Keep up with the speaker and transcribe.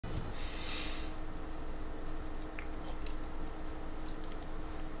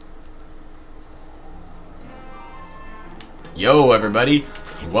Yo, everybody!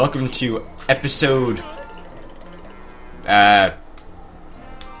 Welcome to episode 11?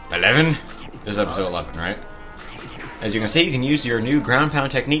 This is episode 11, right? As you can see, you can use your new ground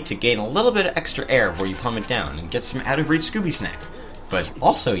pound technique to gain a little bit of extra air before you plummet down and get some out-of-reach Scooby snacks. But it's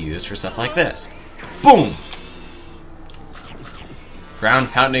also used for stuff like this. Boom! Ground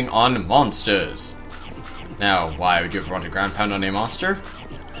pounding on monsters. Now, why would you ever want to ground pound on a monster?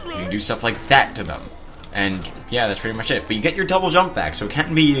 You can do stuff like that to them. And, yeah, that's pretty much it. But you get your double jump back, so it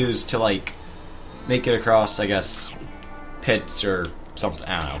can be used to, like, make it across, I guess, pits or something.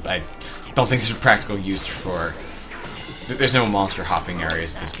 I don't know. I don't think there's a practical use for... There's no monster hopping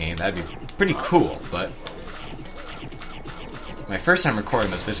areas in this game. That'd be pretty cool, but... My first time recording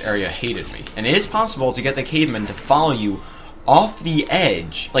this area hated me. And it is possible to get the cavemen to follow you off the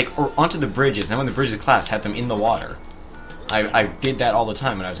edge, like, or onto the bridges, and then when the bridges collapse, have them in the water. I did that all the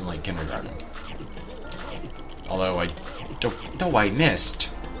time when I was in, like, kindergarten. Although I missed.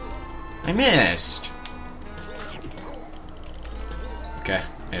 I missed. Okay,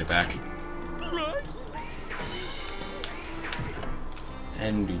 made it back.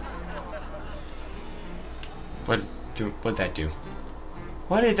 And what'd that do?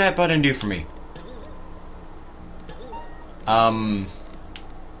 What did that button do for me? That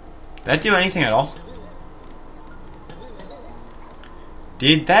do anything at all?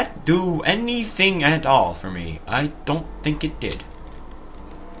 Did that do anything at all for me? I don't think it did.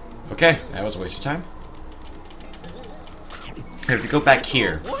 Okay, that was a waste of time. If we go back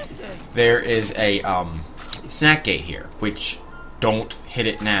here, there is a snack gate here, which don't hit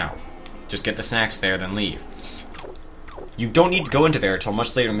it now. Just get the snacks there, then leave. You don't need to go into there until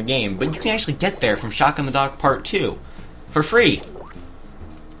much later in the game, but you can actually get there from Shotgun the Dog Part 2 for free.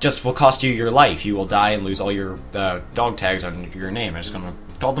 Just will cost you your life. You will die and lose all your dog tags on your name. I'm just gonna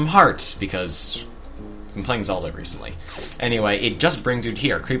call them hearts because I've been playing Zelda recently. Anyway, it just brings you to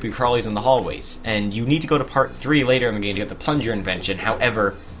here, creepy crawlies in the hallways, and you need to go to Part 3 later in the game to get the plunger invention.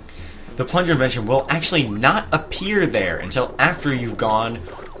 However, the plunger invention will actually not appear there until after you've gone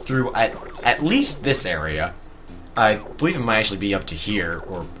through at least this area. I believe it might actually be up to here,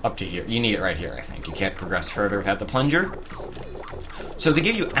 or up to here. You need it right here, I think. You can't progress further without the plunger. So they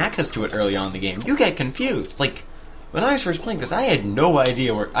give you access to it early on in the game. You get confused. Like, when I was first playing this, I had no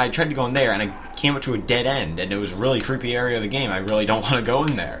idea where... I tried to go in there, and I came up to a dead end, and it was a really creepy area of the game. I really don't want to go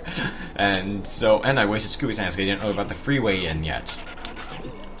in there. And I wasted Scooby snacks. I didn't know about the freeway in yet.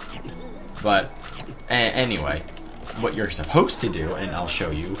 But, anyway, what you're supposed to do, and I'll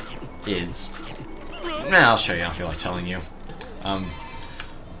show you, is... I'll show you, I don't feel like telling you.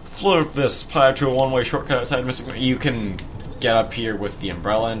 Float this pipe to a one-way shortcut outside Mystic Manor. You can get up here with the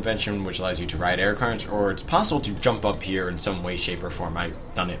umbrella invention, which allows you to ride air currents, or it's possible to jump up here in some way, shape, or form. I've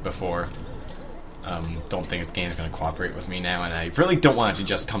done it before. Don't think the game's going to cooperate with me now, and I really don't want it to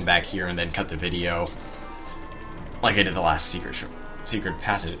just come back here and then cut the video like I did the last secret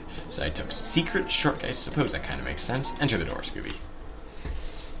passage. So I took secret shortcut. I suppose that kind of makes sense. Enter the door, Scooby.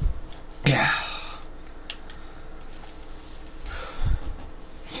 Yeah.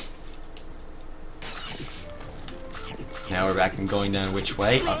 Now we're back and going down which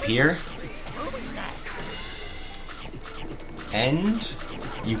way? Up here. And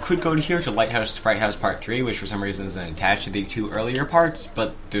you could go to here to Fright House Part 3, which for some reason isn't attached to the two earlier parts,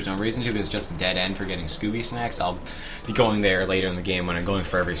 but there's no reason to because it's just a dead end for getting Scooby snacks. I'll be going there later in the game when I'm going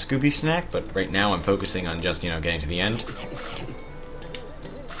for every Scooby snack, but right now I'm focusing on just, getting to the end.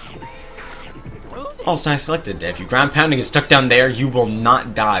 All snacks selected. If you ground pound and get stuck down there, you will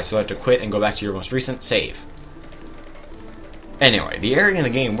not die, so you have to quit and go back to your most recent save. Anyway, the area in the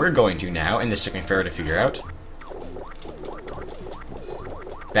game we're going to now, and this took me forever to figure out.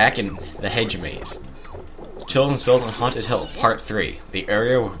 Back in the hedge maze. Chills and Spills on Haunted Hill, Part 3. The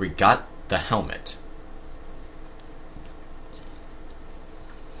area where we got the helmet.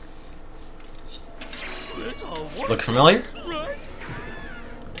 Look familiar?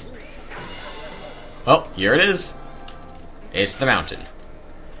 Oh, here it is. It's the mountain.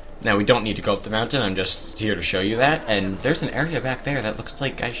 Now, we don't need to go up the mountain, I'm just here to show you that, and there's an area back there that looks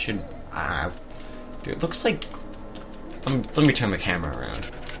like I should... it looks like... Let me turn the camera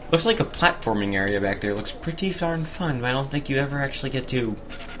around. Looks like a platforming area back there. It looks pretty darn fun, but I don't think you ever actually get to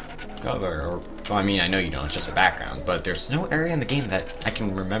go there, or... Well, I mean, I know you don't, it's just a background, but there's no area in the game that I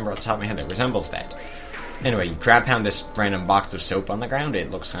can remember off the top of my head that resembles that. Anyway, you ground pound this random box of soap on the ground, it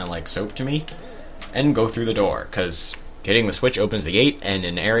looks kind of like soap to me, and go through the door, because... Hitting the switch opens the gate, and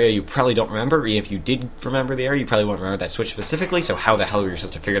an area you probably don't remember. Even if you did remember the area, you probably won't remember that switch specifically, so how the hell were you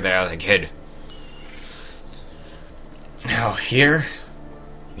supposed to figure that out as a kid? Now, here,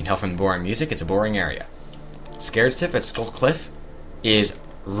 you can tell from the boring music, it's a boring area. Scared Stiff at Skull Cliff is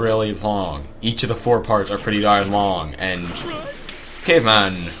really long. Each of the 4 parts are pretty darn long, and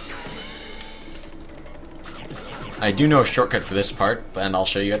Caveman. I do know a shortcut for this part, and I'll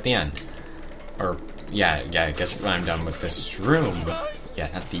show you at the end. Or, yeah, I guess when I'm done with this room. But, yeah,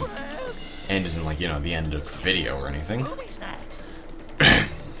 not the end isn't like, you know, the end of the video or anything. If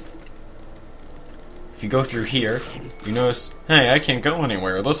you go through here, you notice, hey, I can't go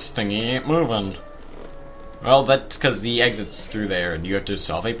anywhere. This thingy ain't moving. Well, that's because the exit's through there, and you have to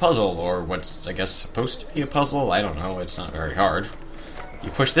solve a puzzle, or what's, I guess, supposed to be a puzzle. I don't know. It's not very hard. You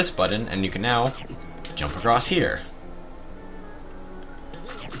push this button, and you can now jump across here.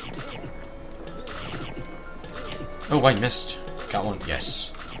 Oh, I missed. Got one.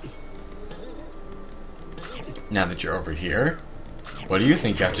 Yes. Now that you're over here, what do you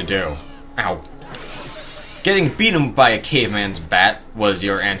think you have to do? Ow. Getting beaten by a caveman's bat was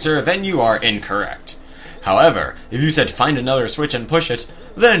your answer, then you are incorrect. However, if you said find another switch and push it,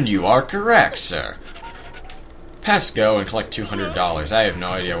 then you are correct, sir. Pass go and collect $200. I have no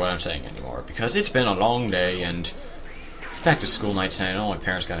idea what I'm saying anymore, because it's been a long day, and it's back to school night tonight, and all my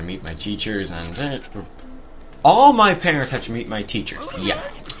parents gotta meet my teachers, and all my parents have to meet my teachers. Yeah,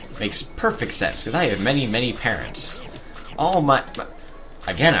 makes perfect sense, because I have many, many parents. Again,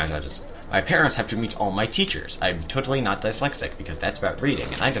 my parents have to meet all my teachers. I'm totally not dyslexic, because that's about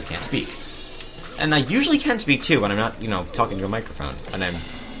reading, and I just can't speak. And I usually can speak, too, when I'm not, you know, talking to a microphone. When I'm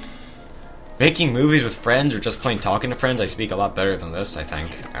making movies with friends, or just plain talking to friends, I speak a lot better than this, I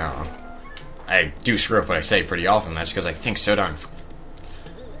think. I don't know. I do screw up what I say pretty often, that's because I think so darn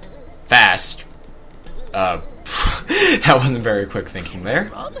fast. That wasn't very quick thinking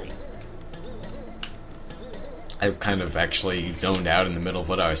there. I kind of actually zoned out in the middle of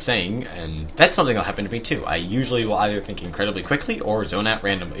what I was saying, and that's something that'll happen to me too. I usually will either think incredibly quickly or zone out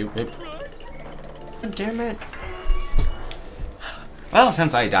randomly. Damn it. Well,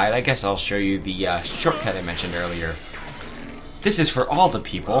 since I died, I guess I'll show you the shortcut I mentioned earlier. This is for all the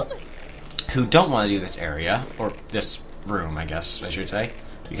people who don't want to do this area, or this room, I guess I should say,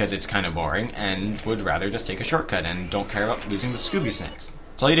 because it's kind of boring, and would rather just take a shortcut and don't care about losing the Scooby snacks.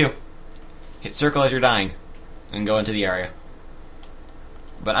 That's all you do. Hit circle as you're dying, and go into the area.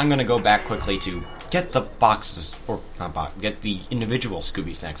 But I'm gonna go back quickly to get the boxes, or not box, get the individual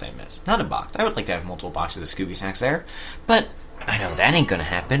Scooby snacks I missed. Not a box. I would like to have multiple boxes of Scooby snacks there, but I know that ain't gonna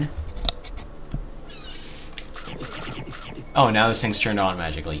happen. Oh, now this thing's turned on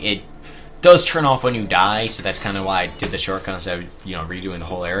magically. It does turn off when you die, so that's kind of why I did the shortcut instead of, you know, redoing the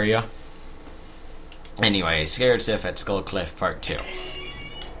whole area. Anyway, Scared Stiff at Skull Cliff Part 2.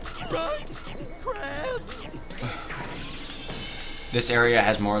 This area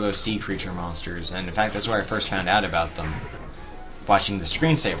has more of those sea creature monsters, and in fact that's where I first found out about them. Watching the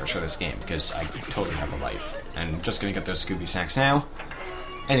screensavers for this game, because I totally have a life. And I'm just gonna get those Scooby snacks now.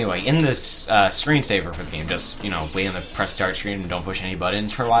 Anyway, in this screensaver for the game, just, you know, wait on the press start screen and don't push any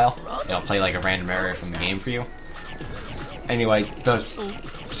buttons for a while. It'll play like a random area from the game for you. Anyway, the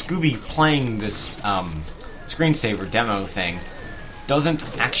Scooby playing this screensaver demo thing doesn't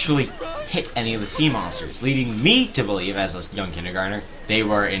actually hit any of the sea monsters, leading me to believe, as a young kindergartner, they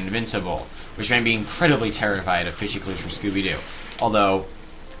were invincible, which made me incredibly terrified of Fishy Clues from Scooby Doo. Although,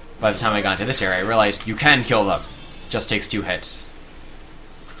 by the time I got into this area, I realized you can kill them. Just takes 2 hits.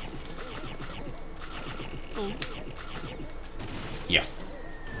 Yeah.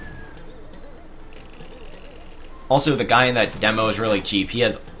 Also, the guy in that demo is really cheap. He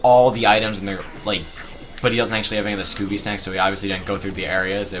has all the items and they're, like, but he doesn't actually have any of the Scooby snacks, so he obviously didn't go through the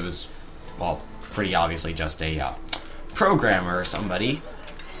areas. It was, well, pretty obviously just a programmer or somebody,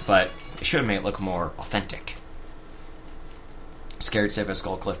 but it should have made it look more authentic. Scared Stiff at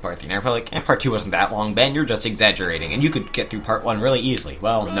Skull Cliff Part 3. Now you're probably like, Part 2 wasn't that long, Ben, you're just exaggerating, and you could get through Part 1 really easily.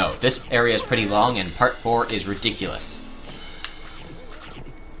 Well, no, this area is pretty long, and Part 4 is ridiculous.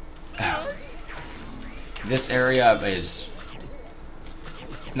 This area is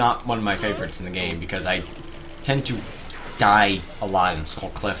not one of my favorites in the game, because I tend to die a lot in Skull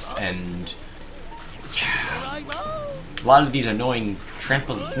Cliff, and yeah, a lot of these annoying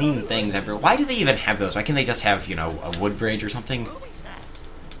trampoline things everywhere. Why do they even have those? Why can't they just have, you know, a wood bridge or something?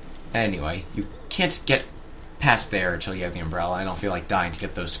 Anyway, you can't get past there until you have the umbrella. I don't feel like dying to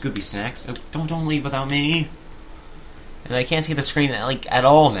get those Scooby snacks. Oh, don't leave without me. And I can't see the screen like at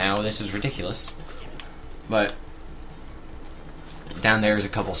all now. This is ridiculous. But down there is a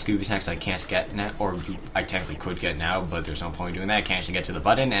couple Scooby snacks I can't get now, or I technically could get now, but there's no point doing that. I can't actually get to the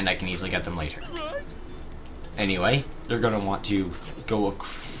button, and I can easily get them later. Anyway, you're gonna want to go.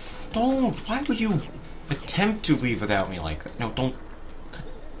 Don't. Why would you attempt to leave without me like that? No, don't.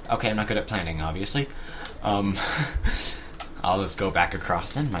 Okay, I'm not good at planning, obviously. Um, I'll just go back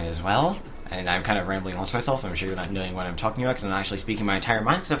across then, might as well. And I'm kind of rambling on to myself. I'm sure you're not knowing what I'm talking about because I'm not actually speaking my entire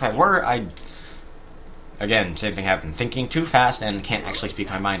mind. Because if I were, I'd... Again, same thing happened. Thinking too fast and can't actually speak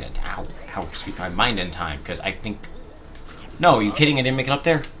my mind in... speak my mind in time. Because I think... No, are you kidding? I didn't make it up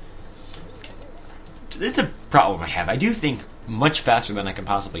there? This is a problem I have. I do think much faster than I can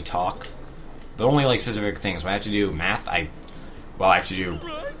possibly talk. But only, like, specific things. When I have to do math, I have to do...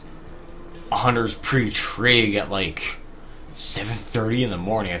 Hunters pre-trig at, like... 7:30 in the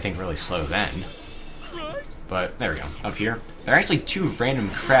morning, I think really slow then. But, there we go. Up here. There are actually 2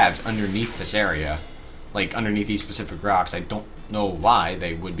 random crabs underneath this area. Like, underneath these specific rocks. I don't know why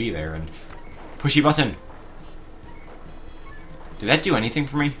they would be there. And pushy button. Did that do anything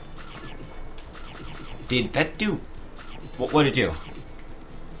for me? Did that do... What did it do?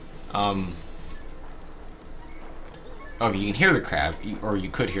 Oh, you can hear the crab. Or you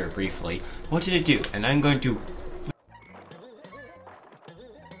could hear it briefly. What did it do? And I'm going to...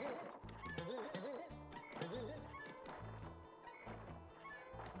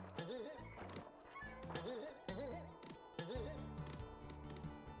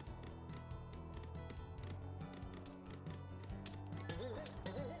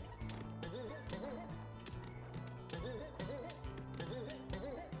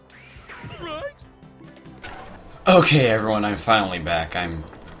 Okay, everyone, I'm finally back. I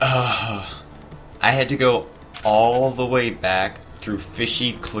had to go all the way back through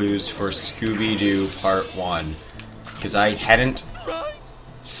Fishy Clues for Scooby Doo Part 1. Because I hadn't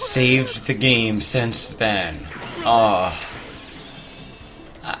saved the game since then. Well,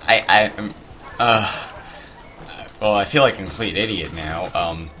 I feel like a complete idiot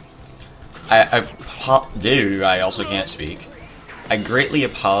now. I also can't speak. I greatly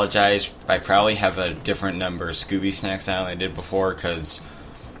apologize. I probably have a different number of Scooby snacks now than I did before, because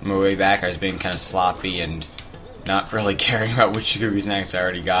on my way back I was being kind of sloppy and not really caring about which Scooby snacks I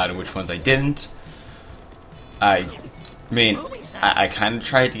already got and which ones I didn't. I kind of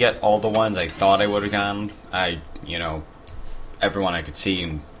tried to get all the ones I thought I would have gotten. Everyone I could see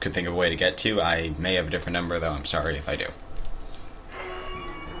and could think of a way to get to. I may have a different number, though. I'm sorry if I do.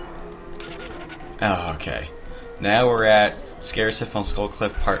 Oh, okay. Now we're at Scaresif on Skull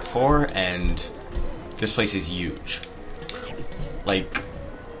Cliff Part 4, and this place is huge. Like,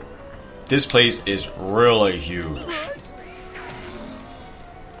 this place is really huge.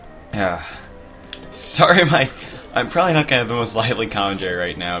 Yeah. Sorry, I'm probably not gonna have the most lively commentary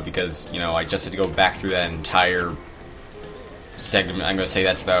right now because, I just had to go back through that entire segment. I'm gonna say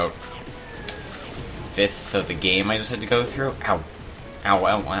that's about 1/5 of the game I just had to go through. Ow. Ow,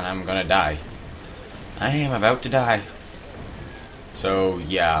 I'm gonna die. I am about to die. So,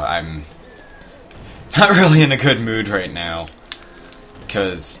 yeah, I'm not really in a good mood right now.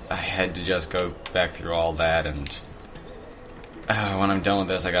 Because I had to just go back through all that, and when I'm done with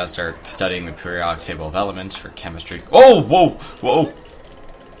this, I gotta start studying the periodic table of elements for chemistry. Oh, whoa!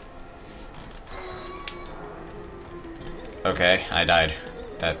 Okay, I died.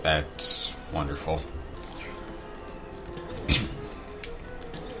 That's wonderful.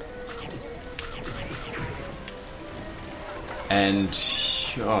 And,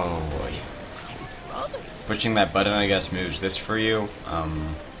 oh boy. Pushing that button, I guess, moves this for you.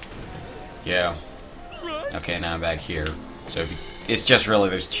 Yeah. Okay, now I'm back here. So it's just really,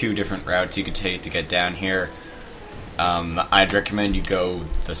 there's 2 different routes you could take to get down here. I'd recommend you go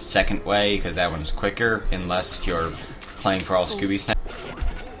the second way, because that one's quicker, unless you're playing for all Scooby snacks.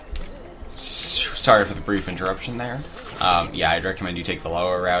 Sorry for the brief interruption there. Yeah, I'd recommend you take the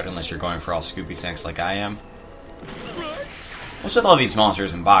lower route, unless you're going for all Scooby snacks like I am. What's with all these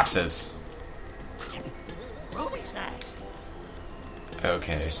monsters in boxes?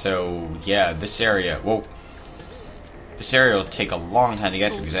 Okay, so, yeah, this area... Whoa. This area will take a long time to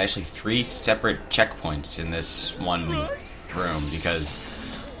get through. There's actually 3 separate checkpoints in this one room, because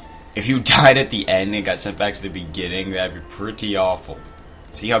if you died at the end and got sent back to the beginning, that'd be pretty awful.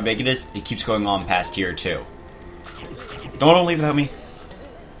 See how big it is? It keeps going on past here, too. Don't leave without me.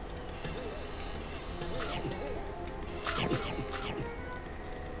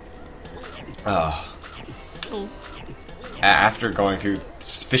 After going through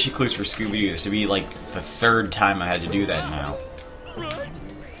Fishy Clues for Scooby Doo, this would be like the 3rd time I had to do that now.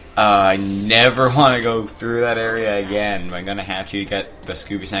 I never want to go through that area again. I'm gonna have to get the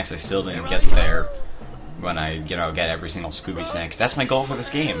Scooby snacks I still didn't get there when I, get every single Scooby snack. That's my goal for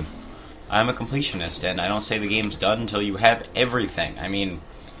this game. I'm a completionist, and I don't say the game's done until you have everything. I mean,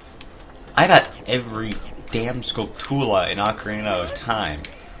 I got every damn Skulltula in Ocarina of Time.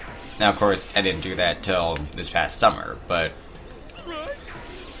 Now, of course, I didn't do that till this past summer, but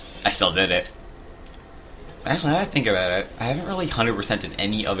I still did it. Actually, now that I think about it, I haven't really 100%ed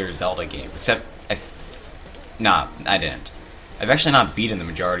any other Zelda game, except nah, I didn't. I've actually not beaten the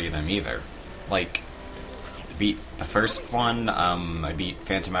majority of them either. Like, I beat the first one, I beat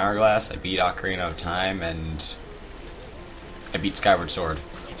Phantom Hourglass, I beat Ocarina of Time, and I beat Skyward Sword.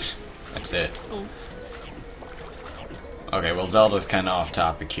 That's it. Okay, well, Zelda's kind of off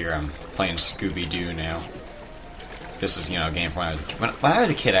topic here. I'm playing Scooby Doo now. This was, a game from when I was a kid. When I was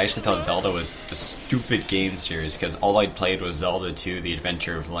a kid, I actually thought Zelda was a stupid game series, because all I'd played was Zelda 2, The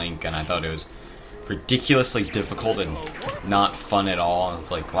Adventure of Link, and I thought it was ridiculously difficult and not fun at all. And it's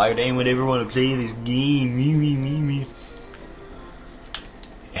like, why would anyone ever want to play this game?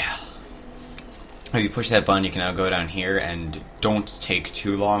 Yeah. If you push that button, you can now go down here, and don't take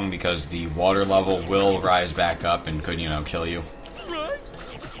too long, because the water level will rise back up and could, kill you.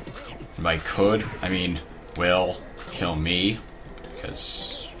 And by could, I mean will kill me,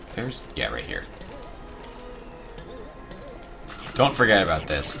 because there's, right here. Don't forget about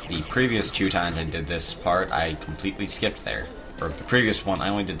this. The previous 2 times I did this part, I completely skipped there. Or the previous one, I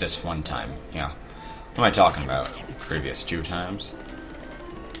only did this 1 time. Yeah. What am I talking about? Previous 2 times.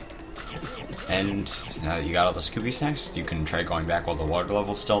 And now that you got all the Scooby snacks, you can try going back while the water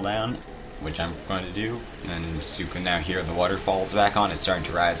level's still down, which I'm going to do. And so you can now hear the waterfalls back on. It's starting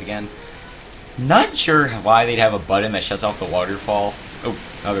to rise again. Not sure why they'd have a button that shuts off the waterfall. Oh,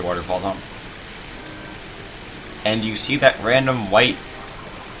 another waterfall hump. And you see that random white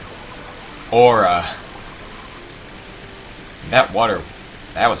aura. That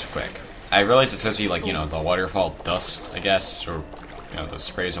was quick. I realized it's supposed to be like, the waterfall dust, I guess, or, the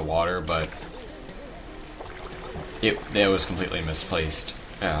sprays of water, but it was completely misplaced.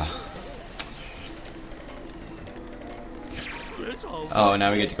 Yeah. Oh,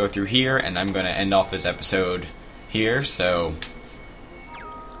 now we get to go through here, and I'm going to end off this episode here, so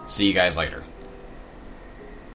see you guys later.